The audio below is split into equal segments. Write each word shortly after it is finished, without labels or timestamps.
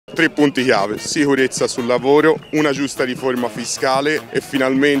3 punti chiave: sicurezza sul lavoro, una giusta riforma fiscale e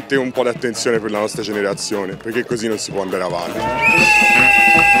finalmente un po' di attenzione per la nostra generazione, perché così non si può andare avanti.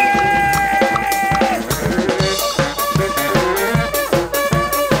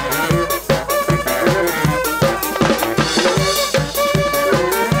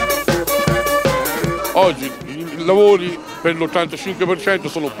 Oggi i lavori per l'85%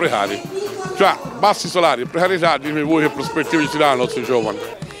 sono precari, cioè bassi salari e precarietà, ditemi voi che prospettive ci danno ai nostri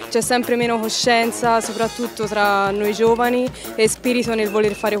giovani. C'è sempre meno coscienza, soprattutto tra noi giovani, e spirito nel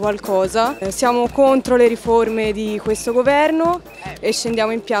voler fare qualcosa. Siamo contro le riforme di questo governo e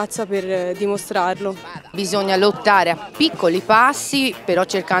scendiamo in piazza per dimostrarlo. Bisogna lottare a piccoli passi, però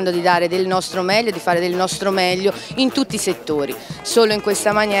cercando di dare del nostro meglio, di fare del nostro meglio in tutti i settori. Solo in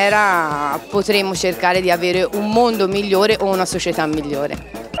questa maniera potremo cercare di avere un mondo migliore o una società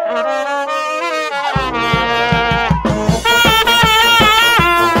migliore.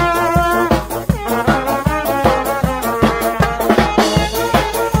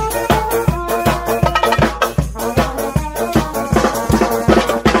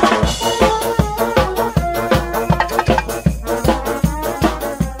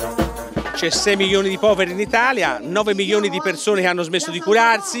 C'è 6 milioni di poveri in Italia, 9 milioni di persone che hanno smesso di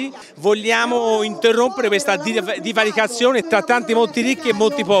curarsi. Vogliamo interrompere questa divaricazione tra tanti molti ricchi e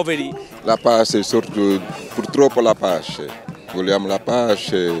molti poveri. La pace, purtroppo la pace. Vogliamo la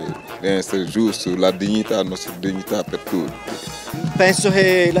pace, essere giusto, la nostra dignità per tutti. Penso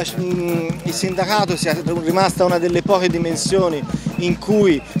che il sindacato sia rimasta una delle poche dimensioni in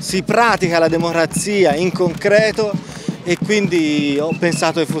cui si pratica la democrazia in concreto, e quindi ho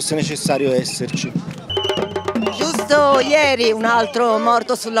pensato che fosse necessario esserci. Giusto ieri un altro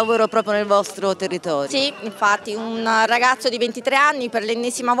morto sul lavoro proprio nel vostro territorio. Sì, infatti un ragazzo di 23 anni, per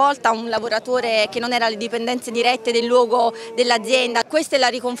l'ennesima volta un lavoratore che non era alle dipendenze dirette del luogo dell'azienda. Questa è la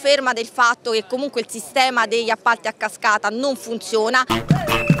riconferma del fatto che comunque il sistema degli appalti a cascata non funziona.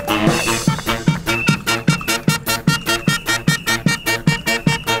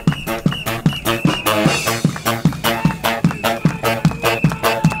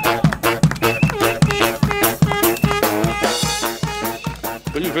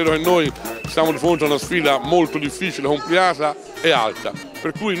 Io credo che noi siamo di fronte a una sfida molto difficile, complicata e alta,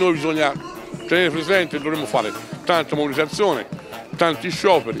 per cui noi bisogna tenere presente che dovremmo fare tanta mobilitazione, tanti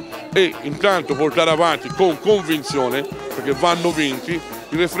scioperi e intanto portare avanti con convinzione, perché vanno vinti,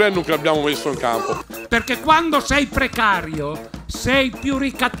 il referendum che abbiamo messo in campo. Perché quando sei precario sei più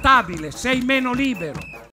ricattabile, sei meno libero.